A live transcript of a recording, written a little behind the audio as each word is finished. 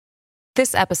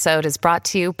This episode is brought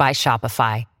to you by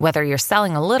Shopify. Whether you're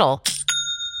selling a little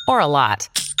or a lot,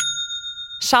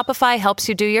 Shopify helps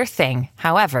you do your thing,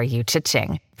 however you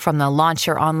cha-ching. From the launch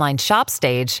your online shop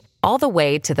stage, all the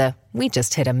way to the we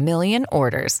just hit 1 million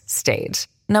orders stage.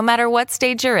 No matter what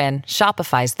stage you're in,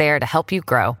 Shopify's there to help you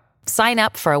grow. Sign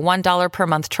up for a $1 per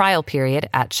month trial period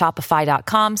at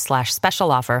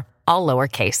shopify.com/special offer, all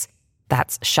lowercase.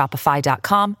 That's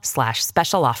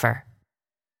shopify.com/special offer.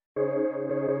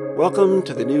 Welcome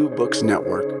to the New Books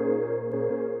Network.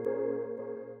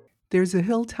 There's a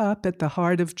hilltop at the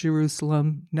heart of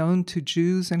Jerusalem known to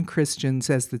Jews and Christians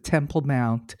as the Temple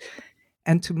Mount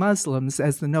and to Muslims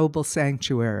as the Noble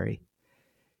Sanctuary.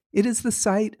 It is the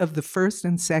site of the first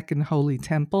and second holy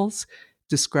temples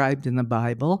described in the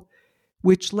Bible,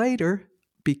 which later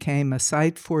became a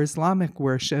site for Islamic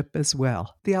worship as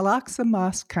well. The Al-Aqsa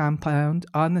Mosque compound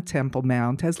on the Temple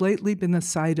Mount has lately been the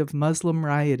site of Muslim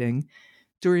rioting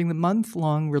during the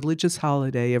month-long religious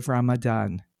holiday of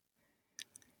Ramadan.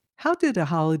 How did a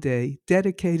holiday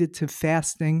dedicated to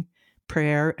fasting,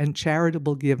 prayer, and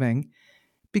charitable giving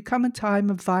become a time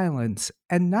of violence,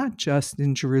 and not just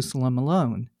in Jerusalem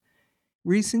alone?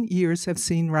 Recent years have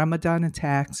seen Ramadan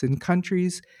attacks in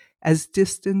countries as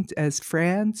distant as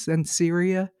France and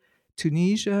Syria,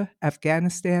 Tunisia,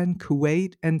 Afghanistan,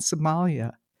 Kuwait, and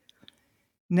Somalia.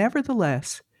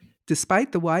 Nevertheless,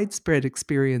 despite the widespread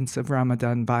experience of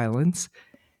Ramadan violence,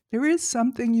 there is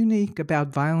something unique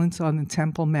about violence on the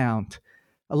Temple Mount,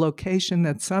 a location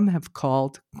that some have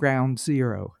called Ground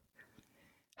Zero.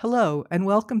 Hello, and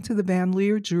welcome to the Van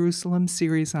Leer Jerusalem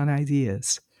series on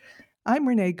ideas. I'm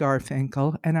Renee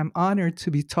Garfinkel, and I'm honored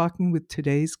to be talking with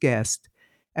today's guest,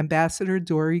 Ambassador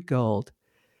Dori Gold,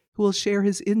 who will share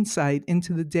his insight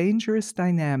into the dangerous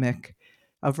dynamic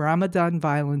of Ramadan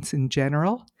violence in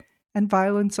general and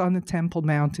violence on the Temple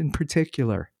Mount in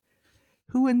particular.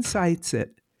 Who incites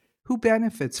it? Who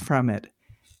benefits from it?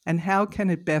 And how can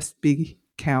it best be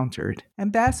countered?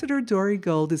 Ambassador Dori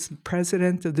Gold is the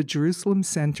president of the Jerusalem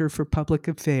Center for Public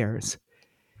Affairs.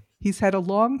 He's had a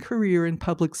long career in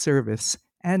public service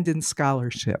and in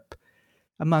scholarship.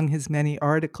 Among his many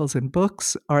articles and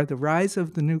books are The Rise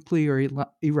of the Nuclear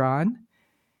Iran,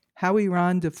 How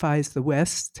Iran Defies the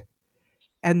West,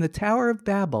 and The Tower of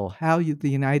Babel, How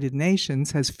the United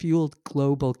Nations Has Fueled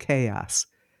Global Chaos.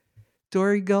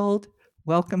 Dori Gold,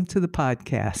 welcome to the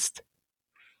podcast.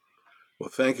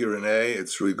 Well, thank you, Renee.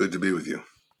 It's really good to be with you.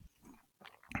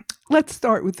 Let's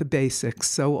start with the basics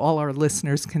so all our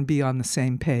listeners can be on the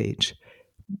same page.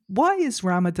 Why is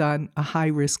Ramadan a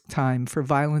high-risk time for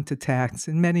violent attacks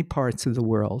in many parts of the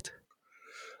world?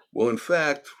 Well, in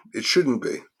fact, it shouldn't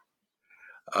be.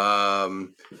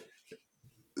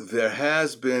 There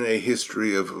has been a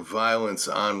history of violence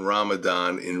on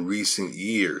Ramadan in recent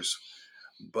years,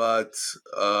 but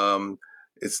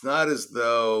it's not as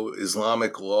though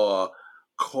Islamic law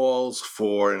calls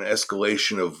for an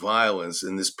escalation of violence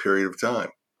in this period of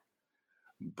time.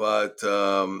 But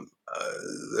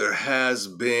there has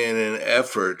been an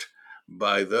effort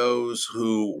by those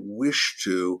who wish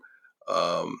to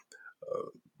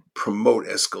promote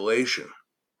escalation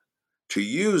to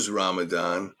use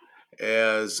Ramadan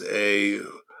as a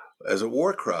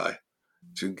war cry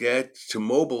to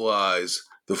mobilize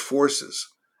the forces,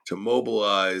 to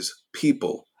mobilize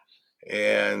people.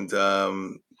 And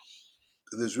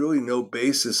there's really no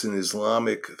basis in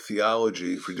Islamic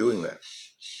theology for doing that.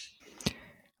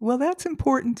 Well, that's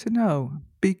important to know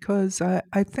because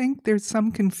I think there's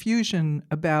some confusion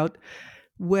about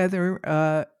whether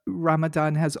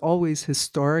Ramadan has always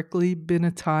historically been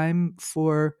a time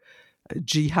for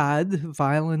jihad,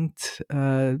 violent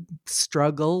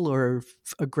struggle or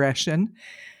aggression.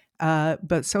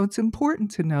 But so it's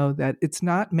important to know that it's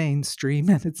not mainstream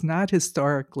and it's not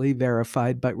historically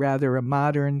verified, but rather a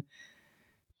modern,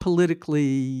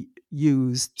 politically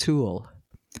used tool.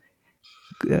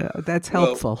 That's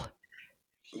helpful.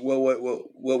 Well,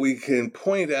 what we can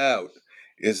point out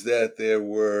is that there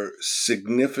were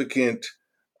significant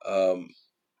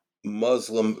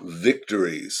Muslim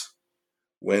victories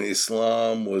when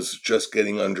Islam was just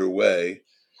getting underway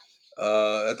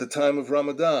at the time of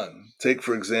Ramadan. Take,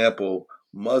 for example,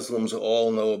 Muslims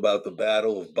all know about the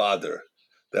Battle of Badr.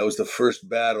 That was the first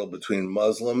battle between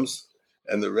Muslims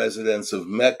and the residents of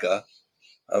Mecca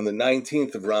on the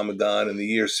 19th of Ramadan in the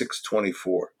year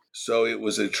 624. So it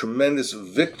was a tremendous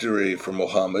victory for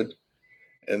Muhammad,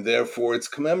 and therefore it's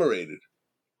commemorated.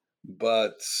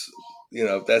 But,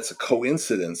 that's a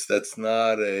coincidence. That's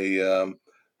not a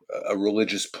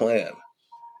religious plan.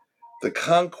 The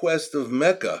conquest of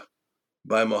Mecca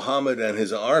by Muhammad and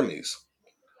his armies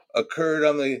occurred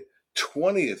on the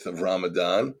 20th of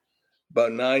Ramadan,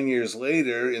 about 9 years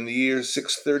later in the year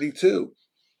 632.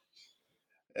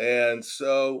 And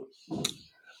so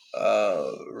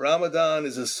Ramadan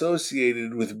is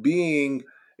associated with being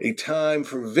a time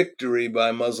for victory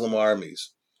by Muslim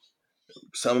armies.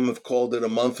 Some have called it a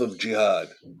month of jihad.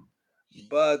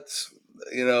 But,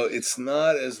 it's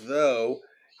not as though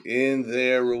in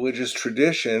their religious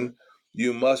tradition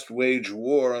you must wage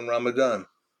war on Ramadan.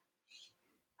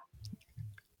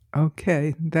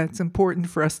 Okay, that's important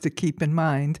for us to keep in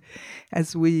mind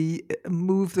as we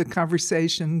move the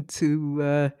conversation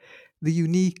to the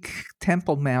unique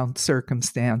Temple Mount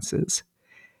circumstances.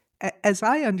 As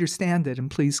I understand it, and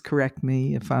please correct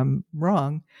me if I'm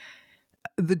wrong,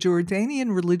 the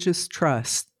Jordanian Religious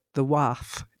Trust, the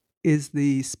Waqf, is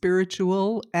the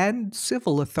spiritual and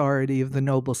civil authority of the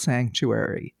noble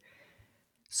sanctuary.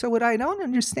 So what I don't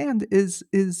understand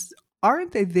is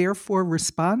aren't they therefore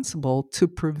responsible to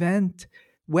prevent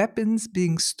weapons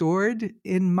being stored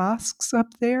in mosques up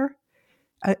there?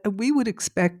 We would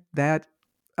expect that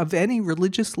of any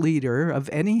religious leader, of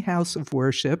any house of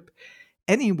worship,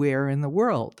 anywhere in the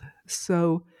world.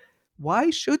 So why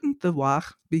shouldn't the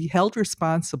Waqf be held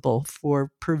responsible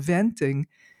for preventing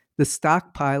the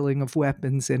stockpiling of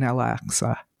weapons in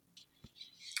Al-Aqsa?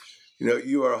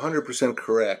 You are 100%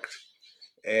 correct.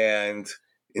 And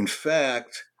in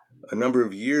fact, a number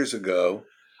of years ago,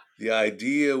 the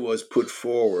idea was put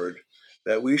forward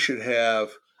that we should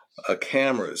have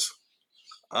cameras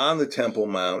on the Temple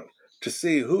Mount to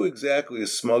see who exactly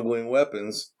is smuggling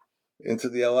weapons into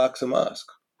the Al-Aqsa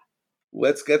Mosque.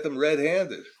 Let's get them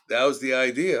red-handed. That was the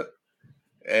idea.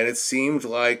 And it seemed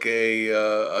like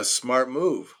a smart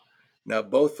move. Now,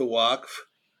 both the Waqf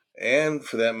and,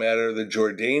 for that matter, the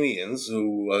Jordanians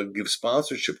who give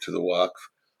sponsorship to the Waqf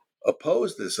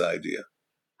oppose this idea.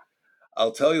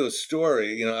 I'll tell you a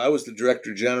story. I was the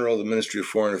Director General of the Ministry of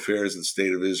Foreign Affairs of the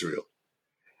State of Israel.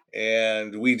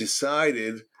 And we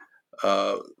decided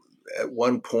at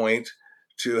one point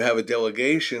to have a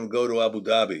delegation go to Abu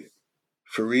Dhabi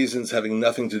for reasons having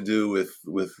nothing to do with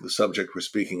the subject we're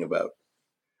speaking about.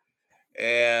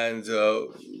 And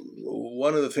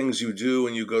one of the things you do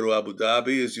when you go to Abu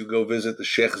Dhabi is you go visit the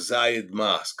Sheikh Zayed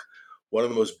Mosque, one of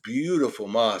the most beautiful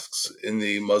mosques in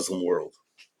the Muslim world.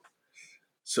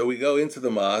 So we go into the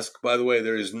mosque. By the way,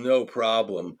 there is no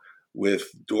problem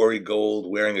with Dory Gold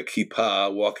wearing a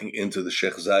kippah walking into the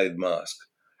Sheikh Zayed Mosque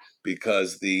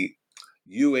because the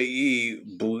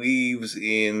UAE believes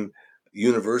in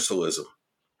universalism.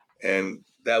 And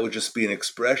that would just be an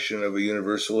expression of a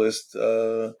universalist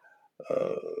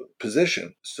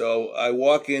position. So I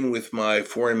walk in with my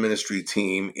foreign ministry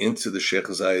team into the Sheikh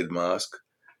Zayed Mosque,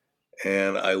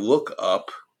 and I look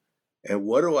up, and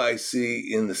what do I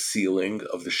see in the ceiling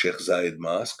of the Sheikh Zayed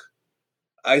Mosque?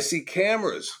 I see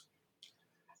cameras.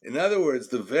 In other words,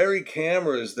 the very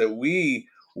cameras that we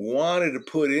wanted to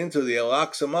put into the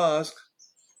Al-Aqsa Mosque,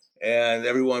 and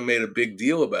everyone made a big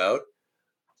deal about,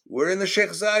 were in the Sheikh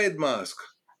Zayed Mosque.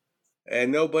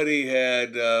 And nobody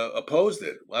had opposed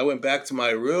it. I went back to my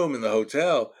room in the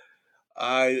hotel.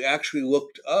 I actually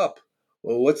looked up,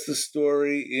 well, what's the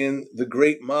story in the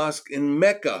Great Mosque in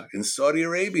Mecca, in Saudi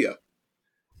Arabia?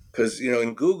 Because,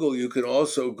 in Google, you can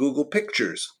also Google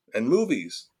pictures and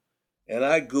movies. And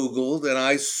I Googled and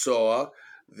I saw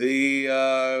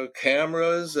the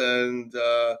cameras and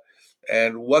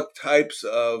what types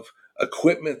of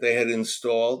equipment they had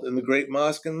installed in the Great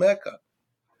Mosque in Mecca.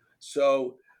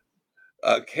 So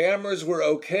cameras were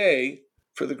okay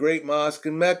for the Great Mosque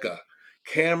in Mecca.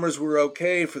 Cameras were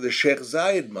okay for the Sheikh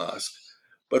Zayed Mosque.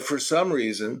 But for some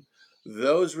reason,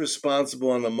 those responsible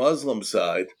on the Muslim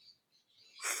side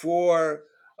for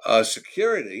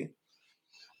security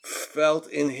felt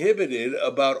inhibited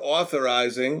about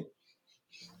authorizing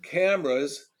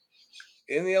cameras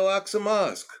in the Al-Aqsa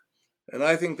Mosque. And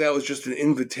I think that was just an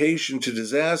invitation to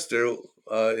disaster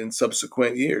in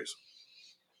subsequent years.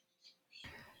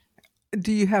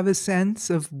 Do you have a sense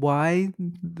of why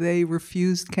they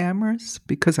refused cameras?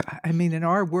 Because, in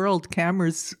our world,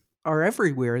 cameras are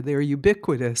everywhere. They're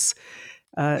ubiquitous.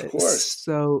 Of course.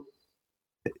 So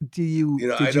do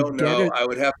you... I don't know. I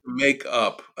would have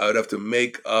to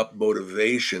make up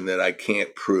motivation that I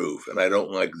can't prove. And I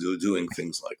don't like doing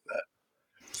things like that.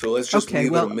 So let's just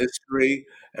leave it a mystery.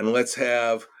 And let's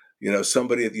have,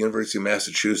 somebody at the University of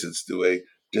Massachusetts do a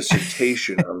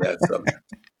dissertation on that subject.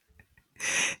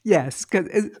 Yes,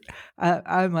 because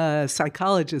I'm a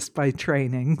psychologist by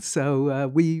training, so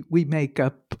we make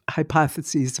up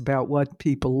hypotheses about what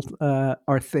people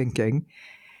are thinking.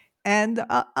 And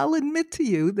I'll admit to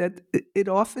you that it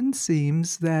often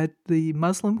seems that the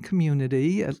Muslim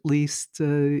community, at least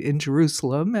in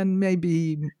Jerusalem and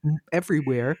maybe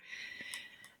everywhere,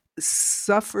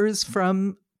 suffers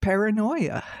from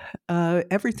paranoia.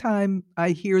 Every time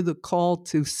I hear the call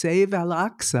to save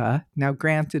Al-Aqsa, now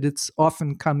granted it's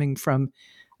often coming from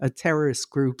terrorist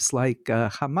groups like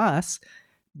Hamas,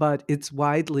 but it's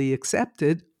widely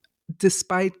accepted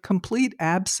despite complete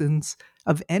absence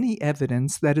of any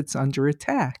evidence that it's under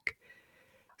attack.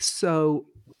 So,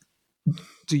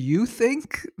 do you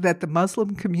think that the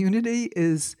Muslim community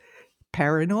is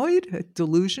paranoid,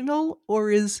 delusional,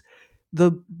 or is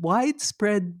the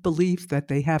widespread belief that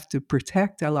they have to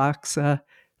protect Al-Aqsa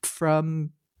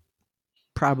from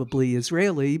probably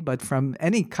Israeli, but from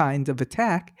any kind of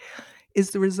attack,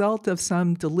 is the result of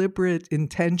some deliberate,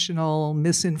 intentional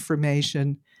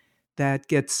misinformation that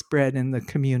gets spread in the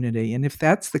community? And if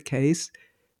that's the case,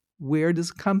 where does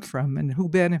it come from and who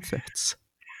benefits?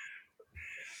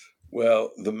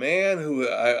 Well, the man who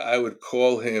I would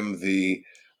call him the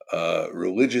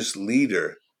religious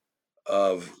leader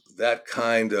of that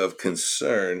kind of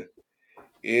concern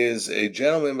is a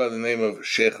gentleman by the name of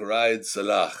Sheikh Raed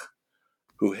Salah,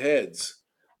 who heads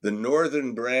the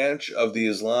northern branch of the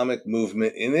Islamic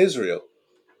movement in Israel.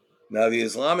 Now, the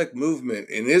Islamic movement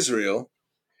in Israel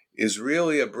is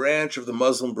really a branch of the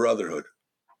Muslim Brotherhood.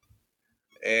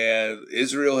 And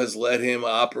Israel has let him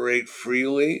operate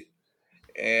freely,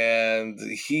 and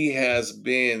he has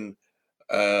been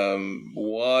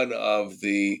one of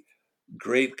the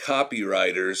great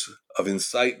copywriters of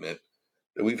incitement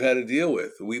that we've had to deal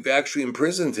with. We've actually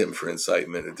imprisoned him for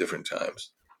incitement at different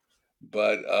times.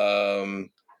 But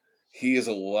he is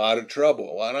a lot of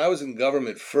trouble. When I was in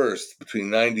government first, between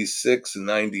 96 and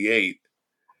 98,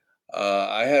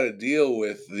 I had to deal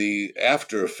with the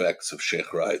after effects of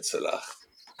Sheikh Raed Salah,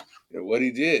 what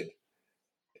he did.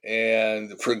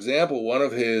 And, for example, one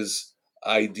of his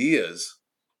ideas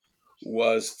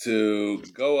was to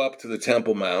go up to the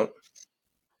Temple Mount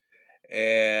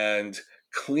and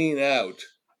clean out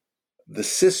the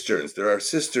cisterns. There are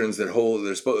cisterns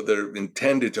that they're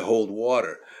intended to hold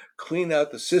water. Clean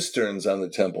out the cisterns on the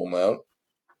Temple Mount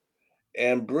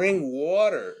and bring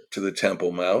water to the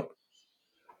Temple Mount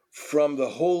from the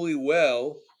holy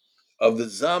well of the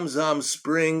Zamzam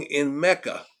spring in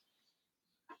Mecca.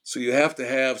 So you have to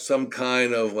have some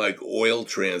kind of like oil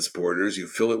transporters. You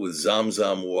fill it with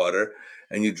Zamzam water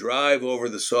and you drive over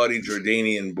the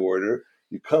Saudi-Jordanian border.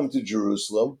 You come to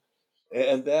Jerusalem,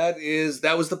 and that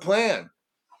was the plan.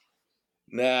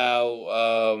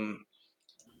 Now,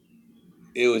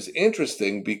 it was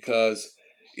interesting because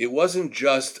it wasn't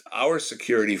just our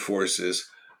security forces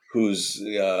whose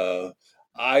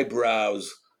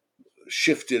eyebrows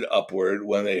shifted upward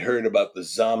when they heard about the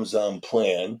Zamzam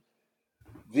plan.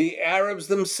 The Arabs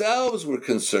themselves were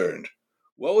concerned.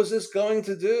 What was this going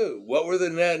to do? What were the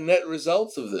net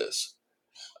results of this?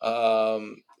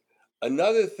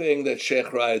 Another thing that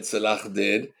Sheikh Raed Salah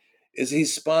did is he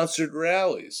sponsored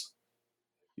rallies.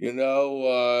 He lived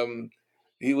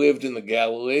in the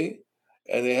Galilee,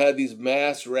 and they had these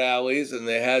mass rallies, and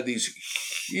they had these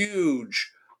huge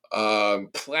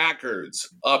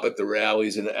placards up at the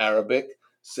rallies in Arabic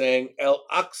saying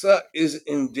Al-Aqsa is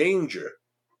in danger.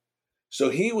 So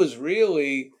he was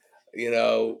really,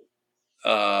 how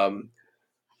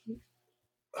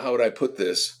would I put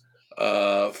this?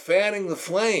 Fanning the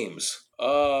flames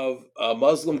of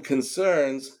Muslim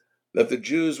concerns that the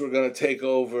Jews were going to take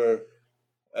over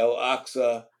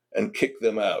Al-Aqsa and kick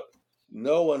them out.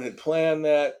 No one had planned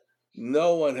that.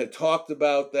 No one had talked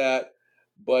about that.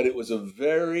 But it was a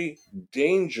very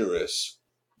dangerous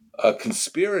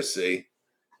conspiracy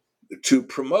to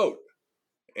promote.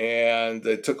 And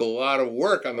it took a lot of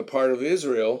work on the part of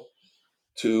Israel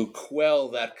to quell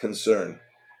that concern.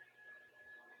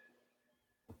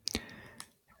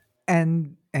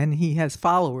 And he has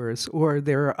followers, or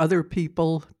there are other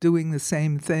people doing the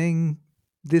same thing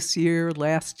this year,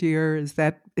 last year. Is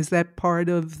that part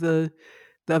of the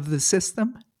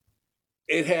system?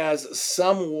 It has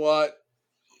somewhat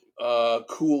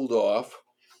cooled off,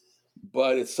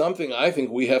 but it's something I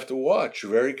think we have to watch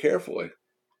very carefully.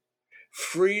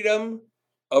 Freedom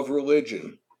of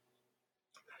religion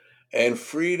and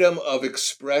freedom of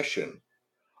expression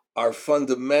are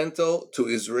fundamental to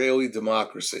Israeli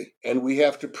democracy, and we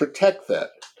have to protect that.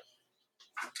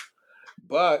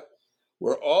 But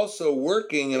we're also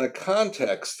working in a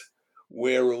context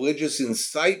where religious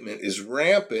incitement is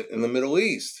rampant in the Middle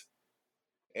East.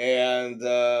 And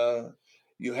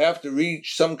you have to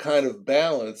reach some kind of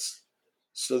balance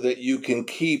so that you can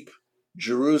keep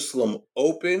Jerusalem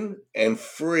open and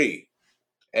free,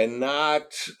 and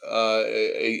not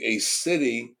a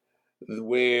city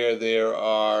where there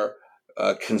are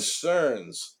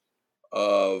concerns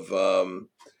of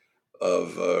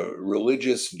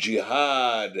religious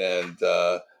jihad and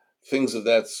things of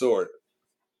that sort.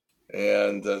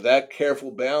 And that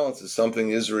careful balance is something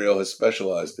Israel has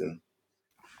specialized in.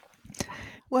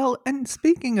 Well, and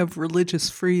speaking of religious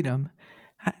freedom,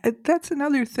 that's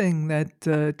another thing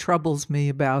that troubles me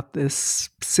about this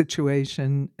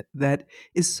situation that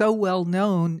is so well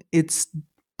known. It's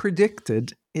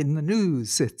predicted in the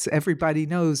news. Everybody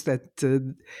knows that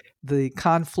the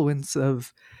confluence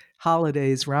of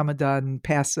holidays, Ramadan,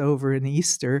 Passover, and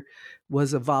Easter,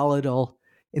 was a volatile.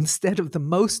 Instead of the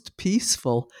most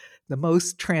peaceful, the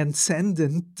most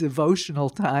transcendent devotional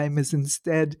time is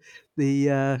instead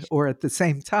or at the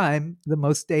same time, the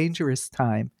most dangerous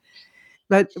time.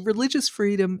 But religious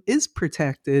freedom is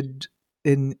protected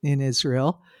in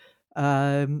Israel.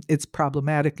 It's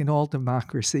problematic in all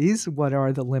democracies. What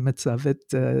are the limits of it?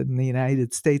 In the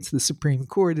United States, the Supreme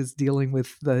Court is dealing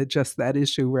with just that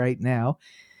issue right now.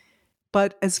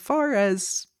 But as far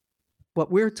as what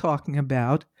we're talking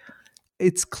about,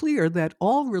 it's clear that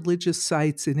all religious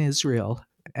sites in Israel,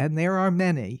 and there are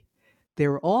many,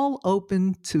 they're all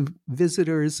open to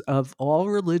visitors of all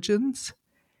religions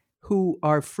who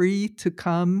are free to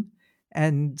come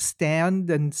and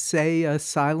stand and say a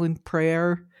silent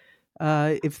prayer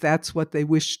if that's what they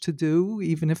wish to do,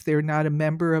 even if they're not a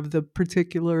member of the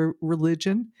particular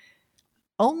religion.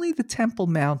 Only the Temple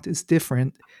Mount is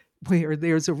different, where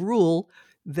there's a rule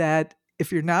that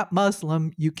if you're not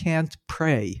Muslim, you can't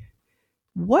pray.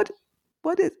 What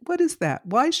is that?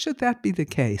 Why should that be the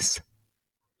case?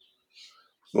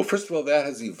 Well, first of all, that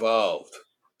has evolved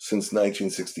since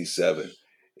 1967.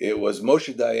 It was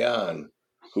Moshe Dayan,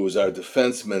 who was our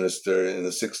defense minister in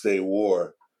the Six-Day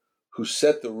War, who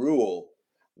set the rule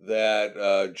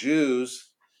that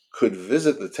Jews could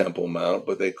visit the Temple Mount,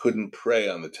 but they couldn't pray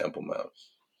on the Temple Mount.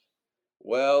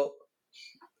 Well,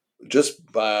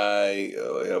 just by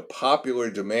popular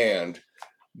demand,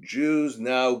 Jews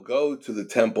now go to the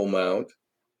Temple Mount.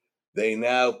 They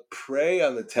now pray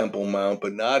on the Temple Mount,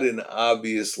 but not in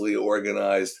obviously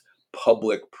organized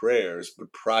public prayers,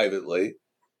 but privately.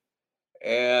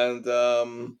 And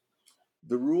the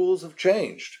rules have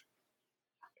changed.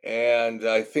 And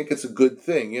I think it's a good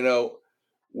thing.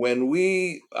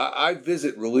 When I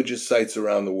visit religious sites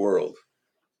around the world,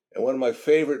 and one of my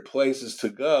favorite places to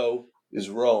go is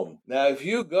Rome. Now, if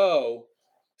you go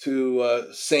to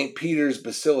St. Peter's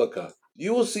Basilica,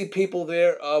 you will see people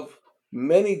there of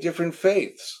many different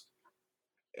faiths.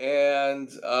 And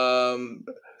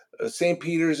St.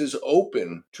 Peter's is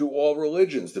open to all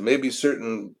religions. There may be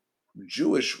certain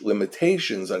Jewish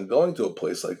limitations on going to a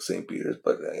place like St. Peter's,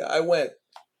 but I went.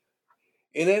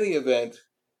 In any event,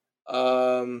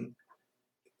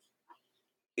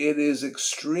 it is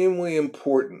extremely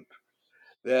important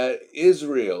that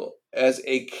Israel, as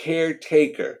a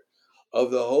caretaker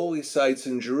of the holy sites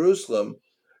in Jerusalem,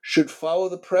 should follow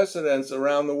the precedents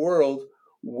around the world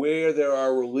where there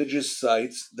are religious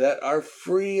sites that are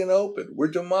free and open. We're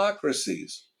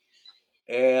democracies.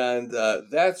 And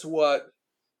that's what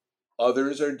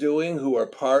others are doing who are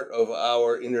part of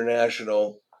our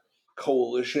international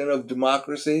coalition of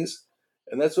democracies.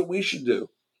 And that's what we should do.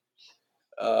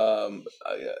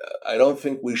 I don't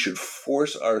think we should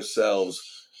force ourselves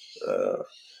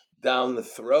down the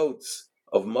throats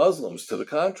of Muslims. To the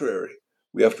contrary,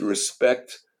 we have to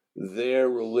respect their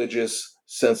religious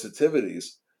sensitivities.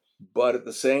 But at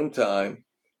the same time,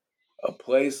 a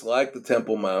place like the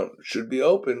Temple Mount should be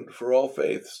open for all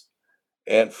faiths.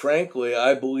 And frankly,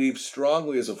 I believe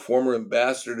strongly as a former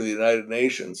ambassador to the United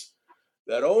Nations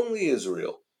that only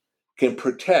Israel can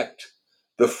protect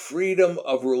the freedom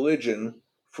of religion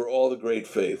for all the great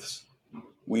faiths.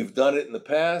 We've done it in the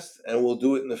past and we'll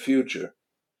do it in the future.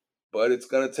 But it's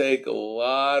going to take a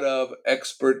lot of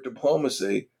expert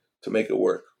diplomacy to make it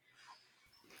work.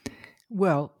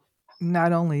 Well,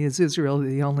 not only is Israel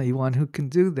the only one who can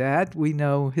do that, we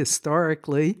know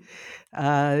historically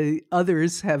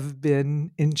others have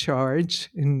been in charge,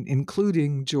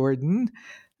 including Jordan,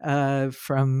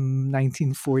 from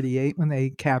 1948 when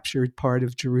they captured part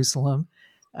of Jerusalem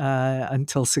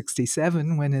until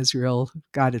 1967 when Israel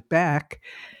got it back.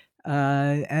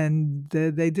 And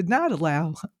they did not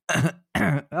allow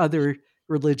other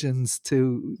religions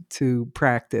to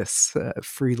practice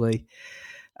freely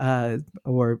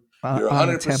or You're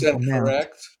 100%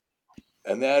 correct.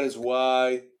 And that is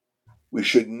why we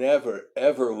should never,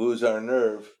 ever lose our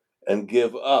nerve and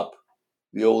give up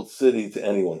the old city to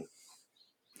anyone.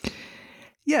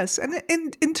 Yes, and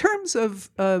in terms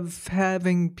of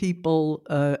having people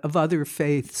of other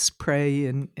faiths pray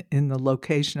in the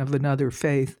location of another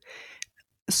faith,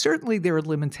 Certainly there are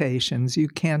limitations. You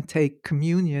can't take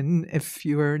communion if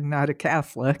you're not a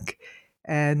Catholic,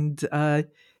 and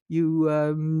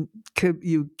you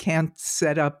can't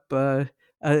set up a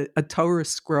Torah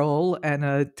scroll and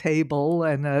a table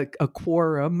and a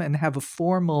quorum and have a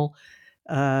formal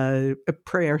a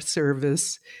prayer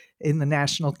service in the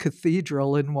National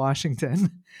Cathedral in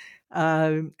Washington.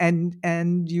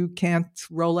 And you can't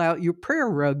roll out your prayer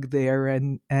rug there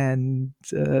and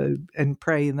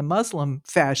pray in the Muslim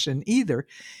fashion either.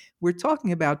 We're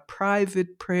talking about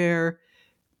private prayer,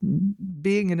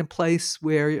 being in a place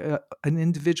where an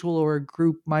individual or a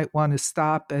group might want to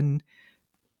stop and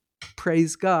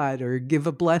praise God or give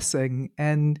a blessing,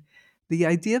 and the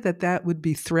idea that that would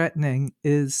be threatening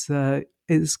is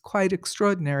quite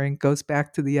extraordinary and goes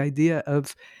back to the idea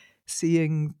of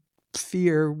seeing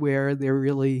fear where there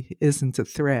really isn't a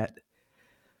threat.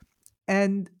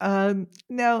 And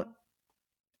now,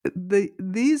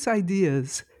 these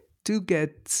ideas do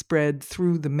get spread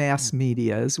through the mass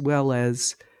media as well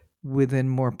as within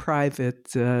more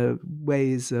private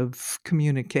ways of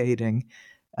communicating.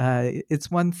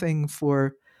 It's one thing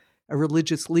for a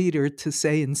religious leader to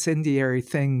say incendiary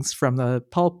things from the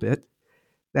pulpit.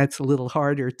 That's a little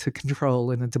harder to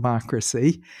control in a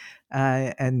democracy.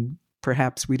 And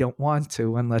perhaps we don't want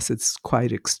to unless it's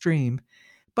quite extreme.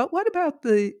 But what about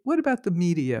the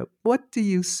media? What do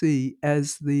you see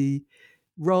as the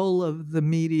role of the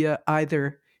media,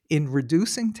 either in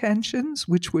reducing tensions,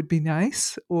 which would be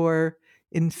nice, or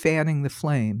in fanning the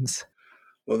flames?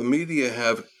 Well, the media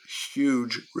have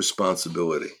huge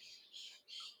responsibility.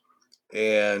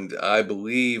 And I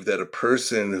believe that a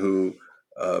person who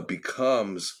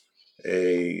becomes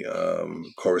a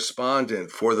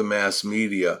correspondent for the mass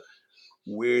media,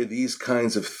 where these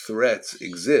kinds of threats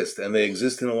exist, and they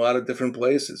exist in a lot of different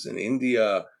places. In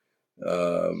India,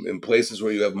 in places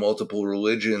where you have multiple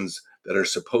religions that are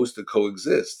supposed to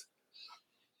coexist,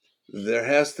 there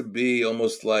has to be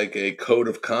almost like a code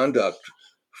of conduct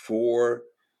for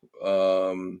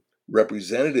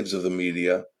representatives of the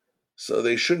media, so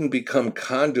they shouldn't become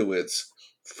conduits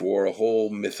for a whole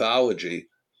mythology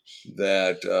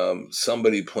that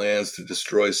somebody plans to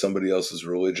destroy somebody else's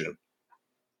religion.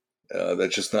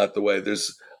 That's just not the way.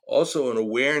 There's also an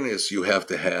awareness you have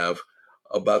to have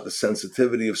about the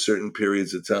sensitivity of certain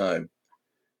periods of time.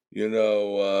 You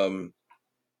know,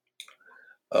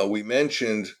 we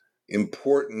mentioned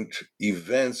important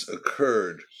events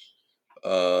occurred,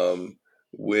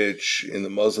 which in the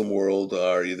Muslim world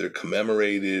are either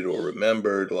commemorated or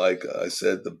remembered. Like I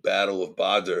said, the Battle of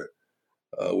Badr,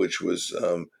 which was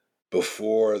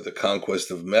before the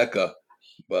conquest of Mecca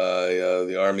by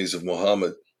the armies of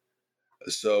Muhammad.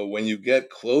 So when you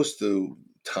get close to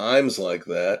times like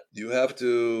that, you have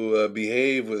to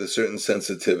behave with a certain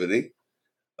sensitivity,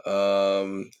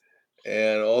 and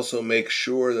also make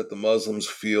sure that the Muslims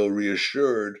feel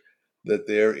reassured that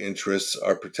their interests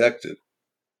are protected.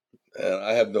 And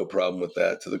I have no problem with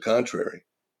that. To the contrary.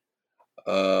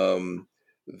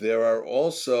 There are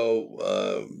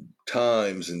also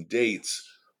times and dates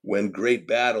when great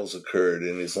battles occurred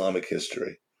in Islamic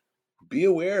history. Be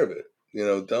aware of it. You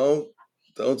know, don't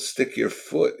stick your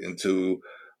foot into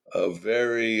a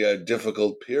very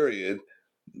difficult period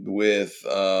with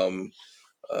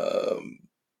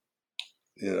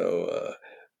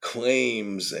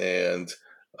claims and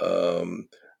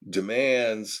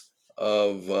demands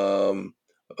of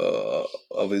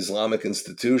Islamic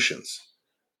institutions.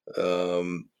 There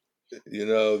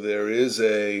is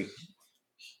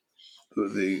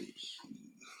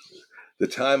the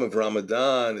time of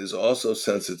Ramadan is also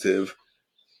sensitive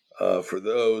for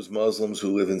those Muslims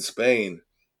who live in Spain,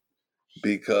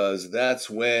 because that's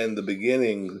when the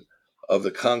beginning of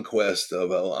the conquest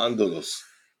of Al-Andalus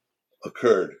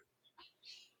occurred.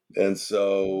 And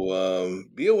so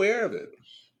be aware of it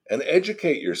and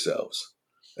educate yourselves.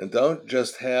 And don't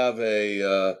just have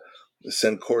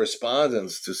send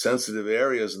correspondence to sensitive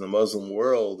areas in the Muslim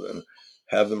world and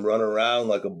have them run around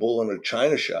like a bull in a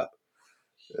china shop.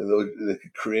 They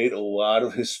could create a lot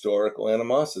of historical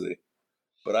animosity.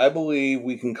 But I believe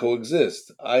we can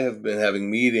coexist. I have been having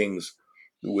meetings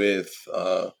with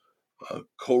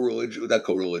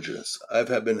co-religionists.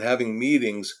 I've been having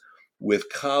meetings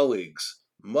with colleagues,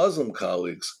 Muslim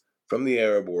colleagues from the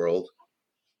Arab world,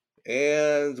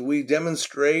 and we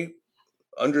demonstrate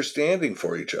understanding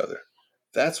for each other.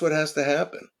 That's what has to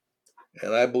happen.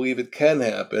 And I believe it can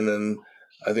happen, and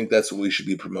I think that's what we should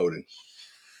be promoting.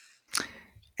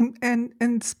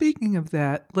 And speaking of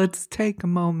that, let's take a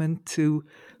moment to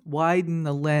widen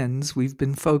the lens. We've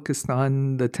been focused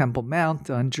on the Temple Mount,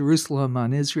 on Jerusalem,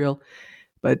 on Israel,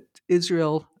 but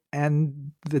Israel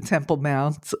and the Temple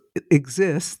Mount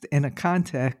exist in a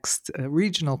context, a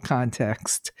regional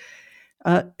context.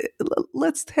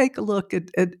 Let's take a look at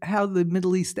how the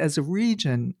Middle East as a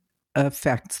region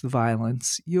affects the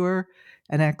violence. You're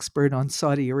an expert on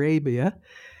Saudi Arabia,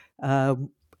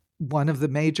 one of the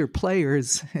major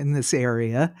players in this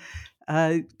area.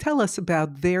 Tell us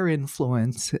about their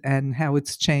influence and how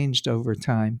it's changed over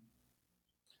time.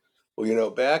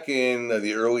 Well, back in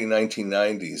the early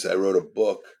 1990s, I wrote a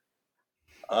book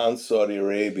on Saudi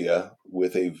Arabia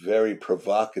with a very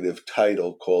provocative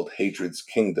title called Hatred's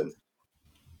Kingdom.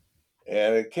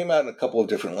 And it came out in a couple of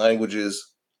different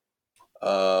languages.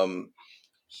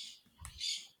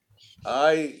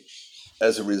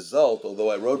 As a result,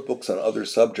 although I wrote books on other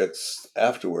subjects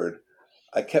afterward,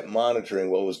 I kept monitoring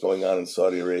what was going on in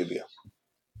Saudi Arabia.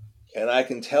 And I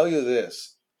can tell you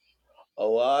this, a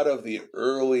lot of the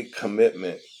early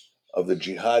commitment of the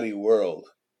jihadi world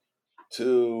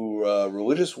to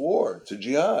religious war, to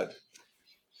jihad,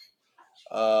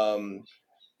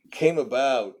 came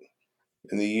about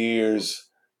in the years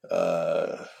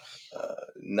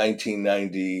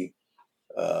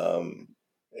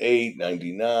 1998,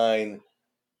 99,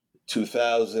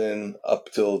 2000,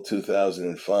 up till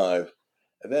 2005.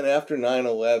 And then after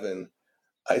 9/11,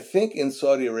 I think in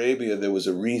Saudi Arabia there was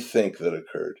a rethink that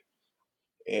occurred.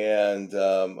 And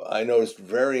I noticed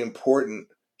very important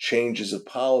changes of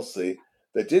policy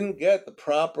that didn't get the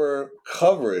proper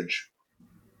coverage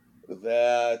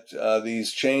that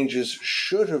these changes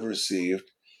should have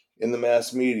received in the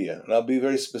mass media. And I'll be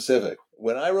very specific.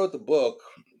 When I wrote the book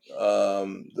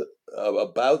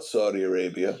about Saudi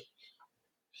Arabia,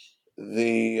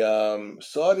 the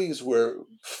Saudis were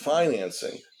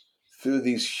financing through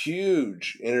these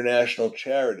huge international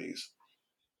charities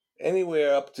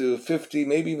anywhere up to 50,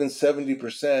 maybe even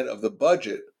 70% of the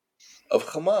budget of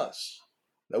Hamas.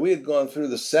 Now, we had gone through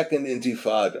the second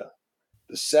intifada,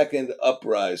 the second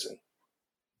uprising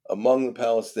among the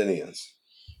Palestinians,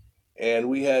 and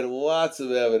we had lots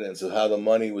of evidence of how the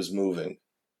money was moving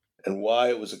and why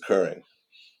it was occurring.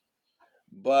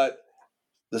 But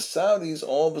the Saudis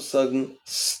all of a sudden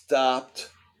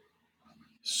stopped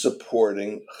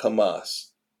supporting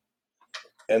Hamas,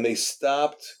 and they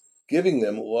stopped giving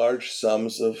them large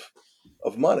sums of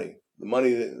money. The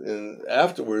money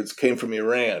afterwards came from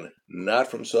Iran, not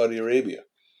from Saudi Arabia.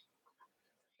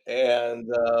 And,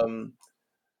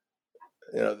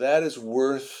 that is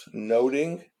worth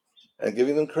noting and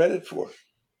giving them credit for,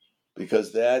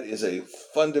 because that is a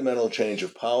fundamental change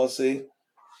of policy,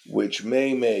 which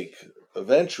may make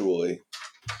eventually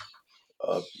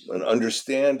an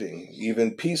understanding,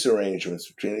 even peace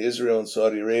arrangements between Israel and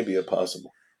Saudi Arabia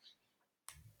possible.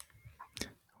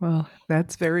 Well,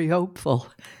 that's very hopeful.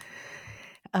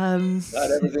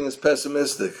 Not everything is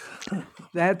pessimistic.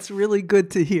 That's really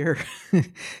good to hear.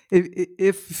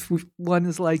 If one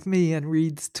is like me and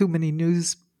reads too many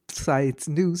news sites,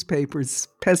 newspapers,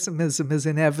 pessimism is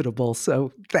inevitable.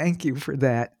 So thank you for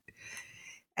that.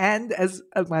 And as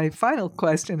my final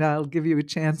question, I'll give you a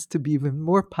chance to be even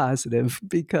more positive,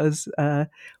 because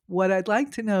what I'd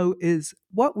like to know is,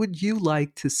 what would you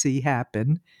like to see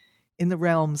happen in the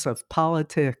realms of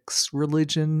politics,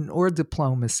 religion, or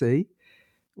diplomacy,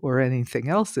 or anything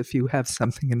else if you have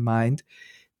something in mind,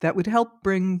 that would help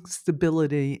bring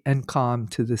stability and calm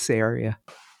to this area?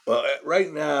 Well,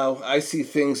 right now, I see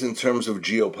things in terms of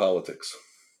geopolitics.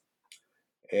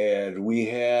 And we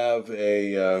have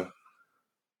a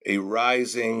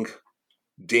rising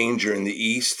danger in the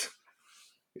East.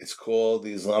 It's called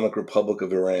the Islamic Republic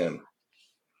of Iran.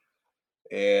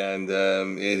 And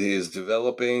it is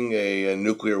developing a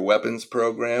nuclear weapons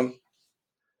program.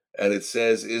 And it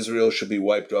says Israel should be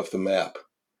wiped off the map.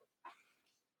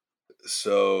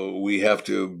 So we have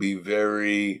to be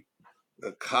very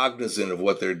cognizant of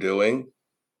what they're doing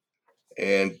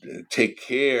and take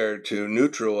care to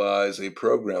neutralize a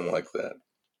program like that.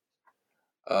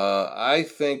 I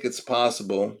think it's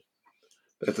possible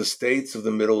that the states of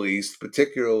the Middle East,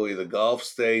 particularly the Gulf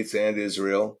states and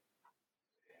Israel,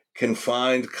 can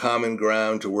find common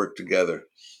ground to work together,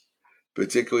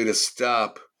 particularly to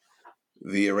stop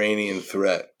the Iranian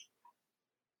threat.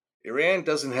 Iran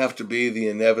doesn't have to be the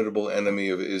inevitable enemy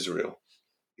of Israel.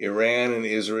 Iran and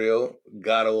Israel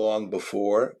got along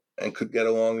before and could get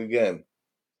along again.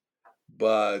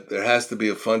 But there has to be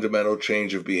a fundamental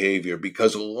change of behavior,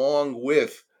 because along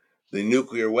with the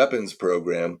nuclear weapons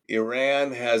program,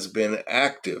 Iran has been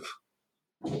active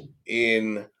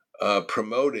in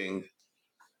promoting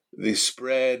the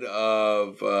spread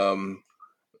of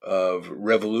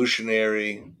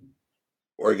revolutionary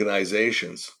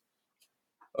organizations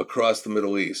across the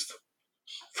Middle East,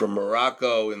 from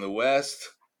Morocco in the west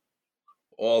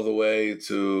all the way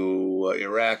to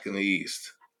Iraq in the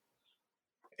east.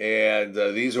 And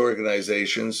these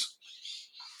organizations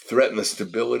threaten the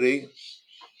stability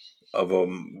of a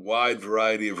wide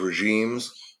variety of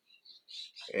regimes,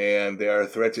 and they are a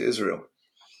threat to Israel.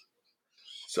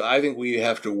 So I think we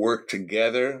have to work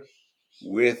together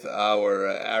with our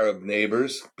Arab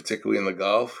neighbors, particularly in the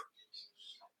Gulf,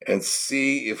 and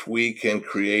see if we can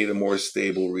create a more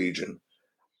stable region.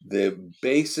 The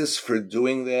basis for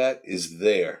doing that is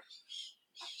there.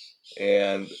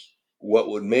 And what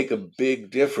would make a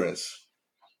big difference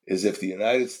is if the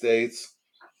United States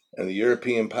and the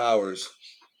European powers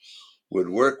would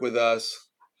work with us,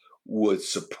 would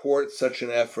support such an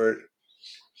effort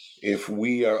if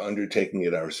we are undertaking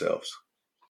it ourselves.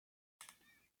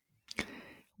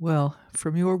 Well,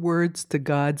 from your words to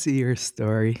God's ear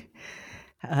story.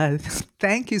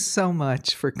 Thank you so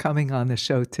much for coming on the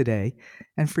show today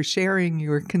and for sharing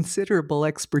your considerable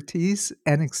expertise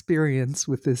and experience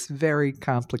with this very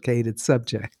complicated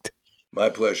subject. My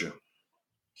pleasure.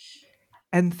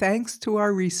 And thanks to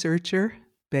our researcher,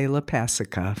 Bela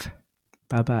Pasikov.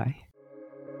 Bye-bye.